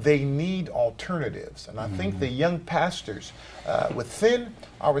 but they need alternatives. And I think the young pastors within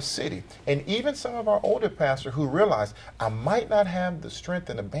our city, and even some of our older pastors who realize I might not have the strength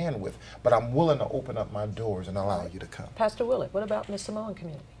and the bandwidth, but I'm willing to open up my doors and allow you to come. Pastor Willett, what about the Samoan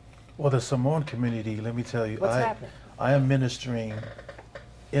community? Well, the Samoan community, let me tell you, What's happening? I am ministering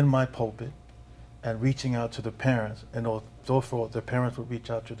in my pulpit and reaching out to the parents, and therefore the parents will reach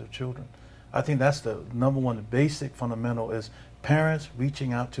out to their children. I think that's the number one, the basic fundamental is parents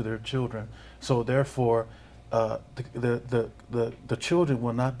reaching out to their children. So therefore, the children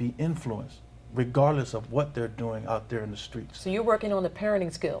will not be influenced, regardless of what they're doing out there in the streets. So you're working on the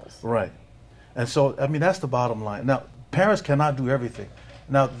parenting skills. Right. And so, I mean, that's the bottom line. Now, parents cannot do everything.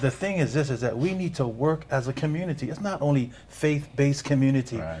 Now, the thing is this, is that we need to work as a community. It's not only faith-based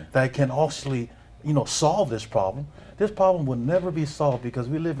community that can actually, solve this problem. This problem will never be solved because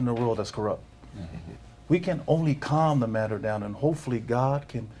we live in a world that's corrupt. We can only calm the matter down, and hopefully God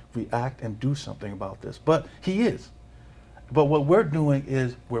can react and do something about this. But He is. But what we're doing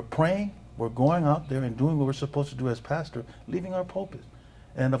is we're praying, we're going out there and doing what we're supposed to do as pastor, leaving our pulpit.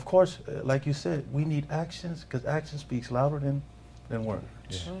 And of course, like you said, we need actions, because action speaks louder than words.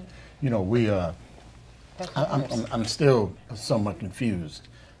 Yeah. I'm still somewhat confused.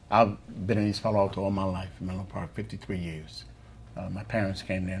 I've been in East Palo Alto all my life, in Menlo Park, 53 years. My parents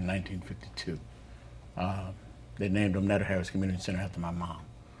came there in 1952. They named them Netta Harris Community Center after my mom.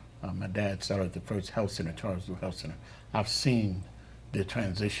 My dad started the first health center, Charlesville Health Center. I've seen the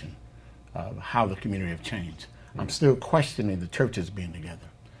transition of how the community have changed. I'm still questioning the churches being together.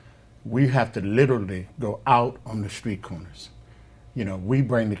 We have to literally go out on the street corners. We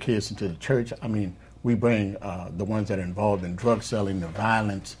bring the kids into the church. I mean, we bring the ones that are involved in drug selling, the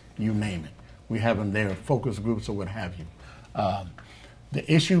violence, you name it. We have them there, focus groups or what have you.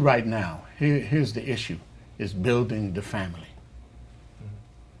 The issue right now, here's the issue, is building the family.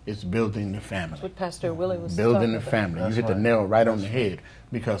 It's building the family. That's what Pastor Willie was building talking the about. family. You hit the nail right on the head,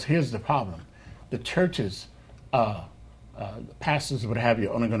 because here's the problem. The churches pastors, what have you,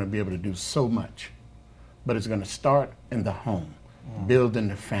 are only going to be able to do so much. But it's going to start in the home, building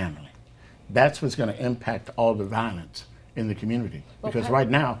the family. That's what's going to impact all the violence in the community. Because right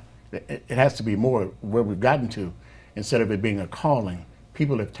now, it has to be more where we've gotten to. Instead of it being a calling,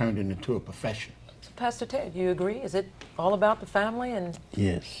 people have turned it into a profession. So Pastor Ted, do you agree? Is it all about the family and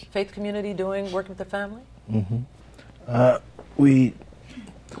Yes. faith community working with the family? We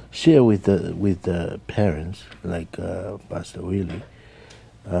share with the parents, like Pastor Willie,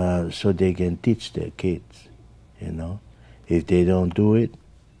 so they can teach their kids. You know, if they don't do it,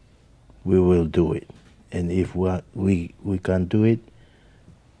 we will do it, and if we can't do it,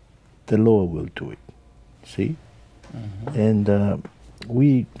 the Lord will do it. See, and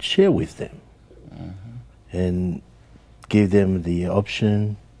we share with them and give them the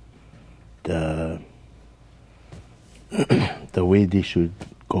option, the way they should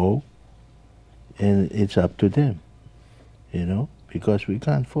go, and it's up to them, you know, because we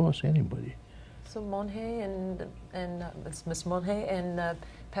can't force anybody. So Monje and Ms. Monje and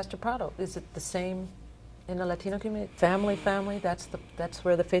Pastor Prado, is it the same in the Latino community? Family. That's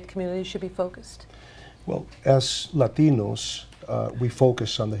where the faith community should be focused. Well, as Latinos, we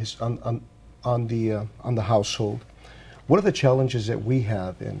focus on the household. One of the challenges that we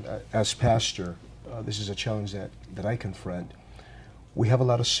have, and as pastor, this is a challenge that I confront. We have a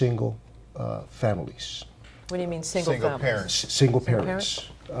lot of single families. What do you mean single families? Single parents.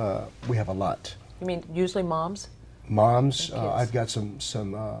 We have a lot. You mean usually moms? Moms. I've got some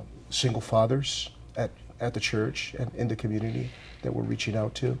single fathers at the church and in the community that we're reaching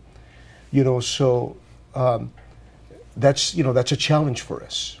out to. You know, so that's a challenge for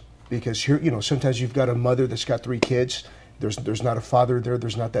us, because here, you know, sometimes you've got a mother that's got 3 kids. There's not a father there.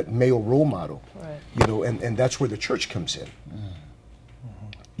 There's not that male role model. Right. You know, and that's where the church comes in.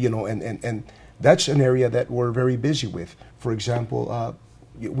 You know, and that's an area that we're very busy with. For example,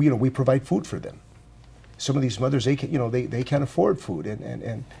 we provide food for them. Some of these mothers, they can't afford food,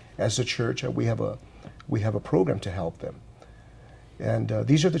 and as a church, we have a program to help them. And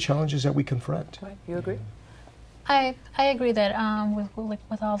these are the challenges that we confront. Right. You agree? I agree that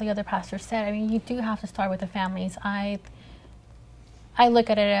with all the other pastors said. I mean, you do have to start with the families. I look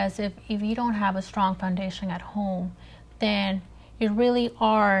at it as if you don't have a strong foundation at home, then you really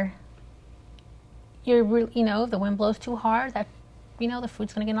are. If the wind blows too hard, that the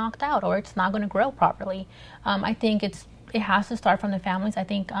fruit's going to get knocked out, or it's not going to grow properly. I think it has to start from the families. I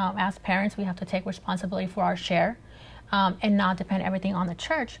think as parents, we have to take responsibility for our share, and not depend everything on the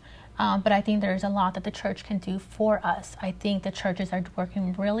church. But I think there's a lot that the church can do for us. I think the churches are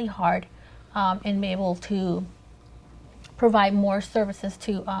working really hard and be able to provide more services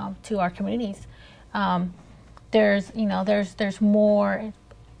to our communities. There's more.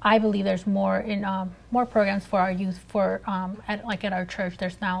 I believe there's more more programs for our youth. At our church,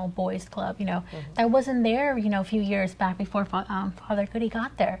 there's now a boys' club. That wasn't there. A few years back before Father Goody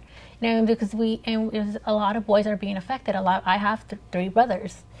got there. Because a lot of boys are being affected. I have 3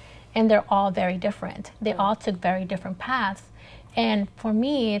 brothers, and they're all very different. They all took very different paths, and for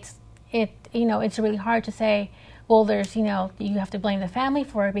me, it's really hard to say, well, you have to blame the family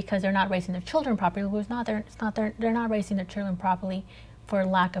for it because they're not raising their children properly. Well, they're not raising their children properly for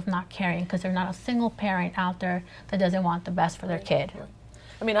lack of not caring, because there's not a single parent out there that doesn't want the best for their kid.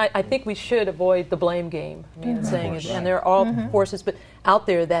 I mean, I think we should avoid the blame game. I mean, saying it, and there are all forces out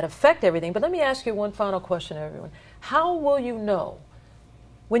there that affect everything. But let me ask you one final question, everyone. How will you know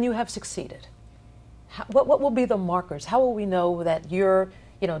when you have succeeded? What will be the markers? How will we know that you're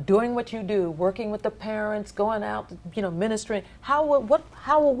doing what you do, working with the parents, going out, ministering? How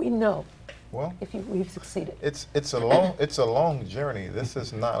will we know? Well, if we've succeeded, it's a long journey. This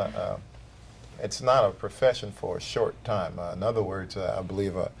is not it's not a profession for a short time. In other words, I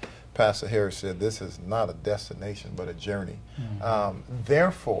believe Pastor Harris said this is not a destination but a journey.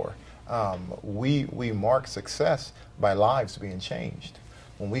 Therefore, we mark success by lives being changed.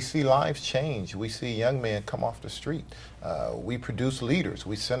 When we see lives change, we see young men come off the street. We produce leaders.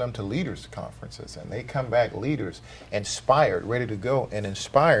 We send them to leaders conferences, and they come back leaders, inspired, ready to go, and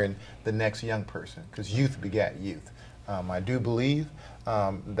inspiring the next young person, because youth begat youth. I do believe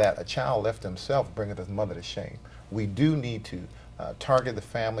that a child left himself bringeth his mother to shame. We do need to target the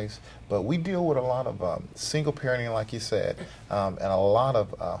families, but we deal with a lot of single parenting, like you said, and a lot of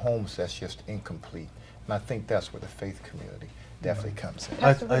homes that's just incomplete. And I think that's where the faith community definitely comes in.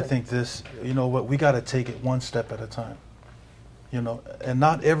 I think this, we got to take it one step at a time. And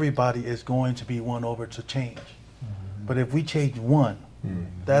not everybody is going to be won over to change. But if we change one,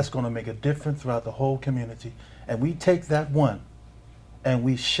 that's going to make a difference throughout the whole community. And we take that one and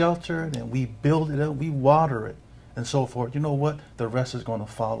we shelter it and we build it up, we water it, and so forth, you know what? The rest is going to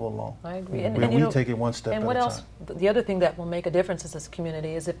follow along. I agree. And you know, take it one step at a time. And what else? The other thing that will make a difference in this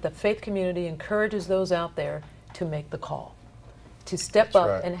community is if the faith community encourages those out there to make the call, to step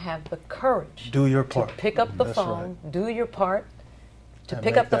up and have the courage. Do your part. To pick up the phone, do your part, to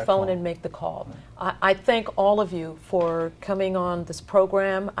pick up the phone and make the call. I thank all of you for coming on this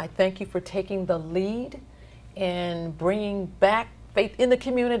program. I thank you for taking the lead and bringing back faith in the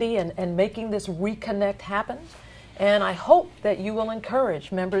community and making this reconnect happen. And I hope that you will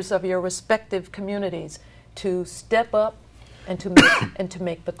encourage members of your respective communities to step up and to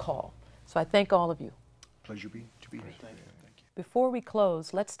make the call. So I thank all of you. Pleasure to be here. Thank you. Before we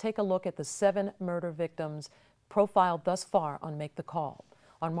close, let's take a look at the 7 murder victims profiled thus far on Make the Call.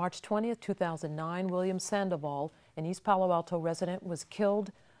 On March 20th, 2009, William Sandoval, an East Palo Alto resident, was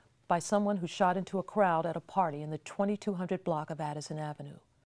killed by someone who shot into a crowd at a party in the 2200 block of Addison Avenue.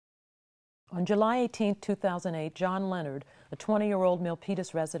 On July 18, 2008, John Leonard, a 20-year-old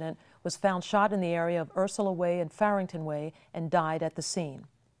Milpitas resident, was found shot in the area of Ursula Way and Farrington Way and died at the scene.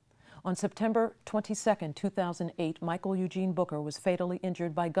 On September 22, 2008, Michael Eugene Booker was fatally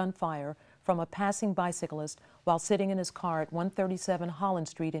injured by gunfire from a passing bicyclist while sitting in his car at 137 Holland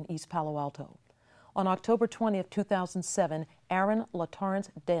Street in East Palo Alto. On October 20, 2007, Aaron LaTorrance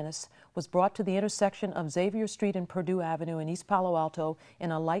Dennis was brought to the intersection of Xavier Street and Purdue Avenue in East Palo Alto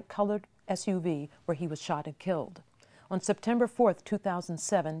in a light-colored SUV where he was shot and killed. On September 4,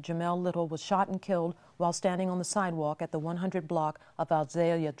 2007, Jamel Little was shot and killed while standing on the sidewalk at the 100 block of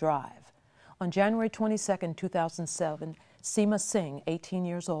Azalea Drive. On January 22, 2007, Seema Singh, 18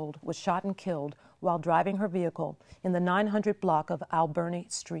 years old, was shot and killed while driving her vehicle in the 900 block of Alberni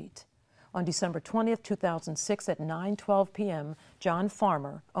Street. On December 20, 2006, at 9:12 p.m., John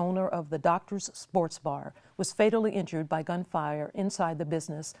Farmer, owner of the Doctor's Sports Bar, was fatally injured by gunfire inside the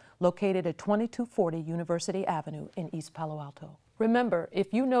business located at 2240 University Avenue in East Palo Alto. Remember,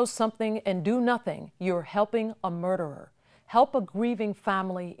 if you know something and do nothing, you're helping a murderer. Help a grieving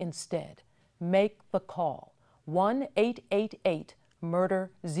family instead. Make the call.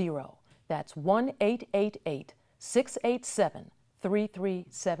 1-888-MURDER-0. That's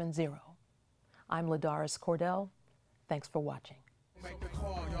 1-888-687-3370. I'm Ladaris Cordell. Thanks for watching. Make the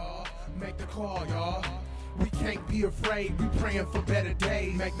call, y'all. Make the call, y'all. We can't be afraid. We praying for better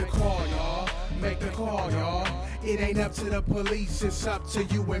days. Make the call, y'all. Make the call, y'all. It ain't up to the police. It's up to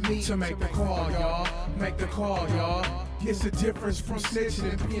you and me to make the call, y'all. Make the call, y'all. It's the difference from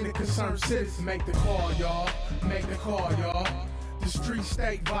snitching and being a concerned citizen. Make the call, y'all. Make the call, y'all. The streets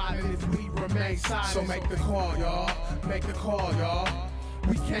stay violent if we remain silent. So make the call, y'all. Make the call, y'all.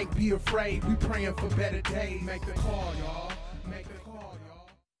 We can't be afraid. We praying for better days. Make the call, y'all. Make the call, y'all.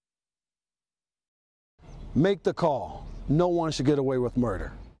 Make the call. No one should get away with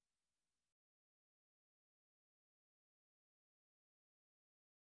murder.